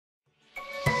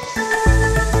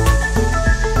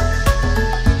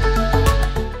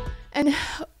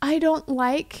I don't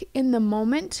like in the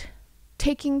moment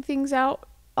taking things out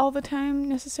all the time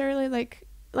necessarily. Like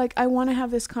I want to have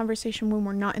this conversation when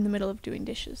we're not in the middle of doing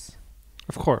dishes.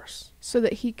 Of course. So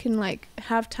that he can like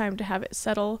have time to have it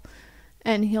settle,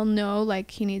 and he'll know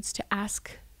like he needs to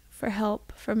ask for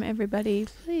help from everybody.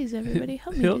 Please, everybody,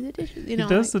 help me do the dishes. You know,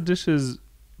 he does the dishes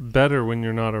better when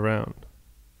you're not around.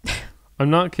 I'm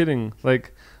not kidding.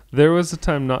 Like, there was a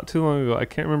time not too long ago, I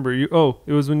can't remember you. Oh,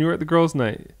 it was when you were at the girls'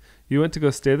 night. You went to go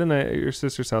stay the night at your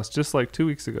sister's house just like 2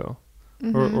 weeks ago,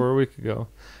 or a week ago.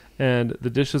 And the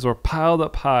dishes were piled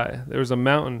up high. There was a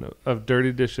mountain of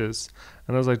dirty dishes.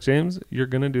 And I was like, James, you're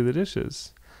going to do the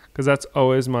dishes. Because that's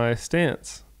always my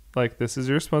stance. Like, this is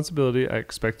your responsibility. I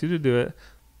expect you to do it,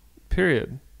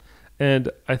 period.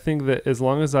 And I think that as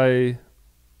long as I'm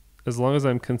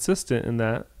consistent in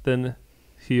that, then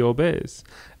he obeys.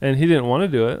 And he didn't want to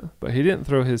do it, but he didn't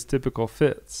throw his typical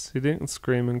fits. He didn't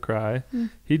scream and cry.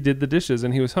 He did the dishes,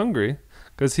 and he was hungry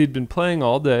because he'd been playing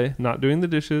all day, not doing the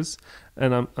dishes.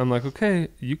 And I'm like, okay,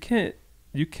 you can't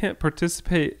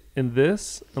participate in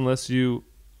this unless you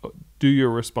do your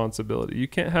responsibility. You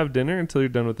can't have dinner until you're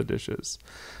done with the dishes.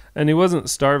 And he wasn't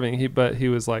starving, but he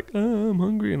was like, oh, I'm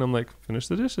hungry. And I'm like, finish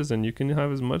the dishes and you can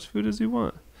have as much food as you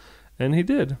want. And he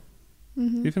did.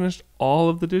 He finished all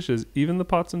of the dishes, even the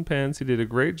pots and pans. He did a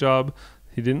great job.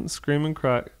 He didn't scream and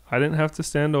cry. I didn't have to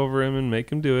stand over him and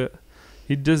make him do it.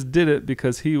 He just did it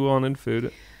because he wanted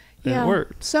food. And it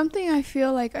worked. Something I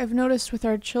feel like I've noticed with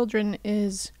our children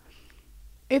is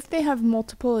if they have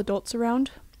multiple adults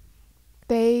around,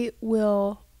 they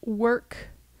will work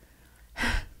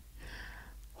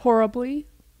horribly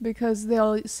because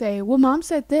they'll say, well, Mom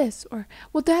said this, or,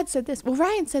 well, Dad said this, well,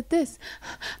 Ryan said this,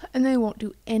 and they won't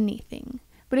do anything.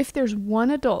 But if there's one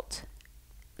adult,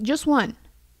 just one,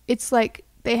 it's like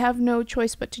they have no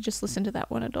choice but to just listen to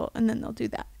that one adult, and then they'll do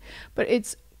that. But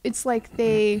it's like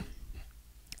they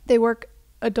work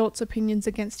adults' opinions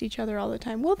against each other all the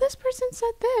time. Well, this person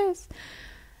said this.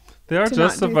 They are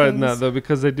justified in that, though,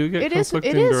 because they do get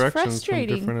conflicting directions from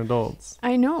different adults.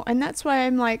 I know, and that's why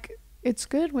I'm like, it's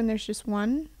good when there's just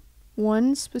one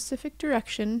specific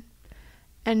direction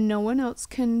and no one else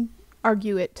can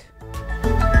argue it.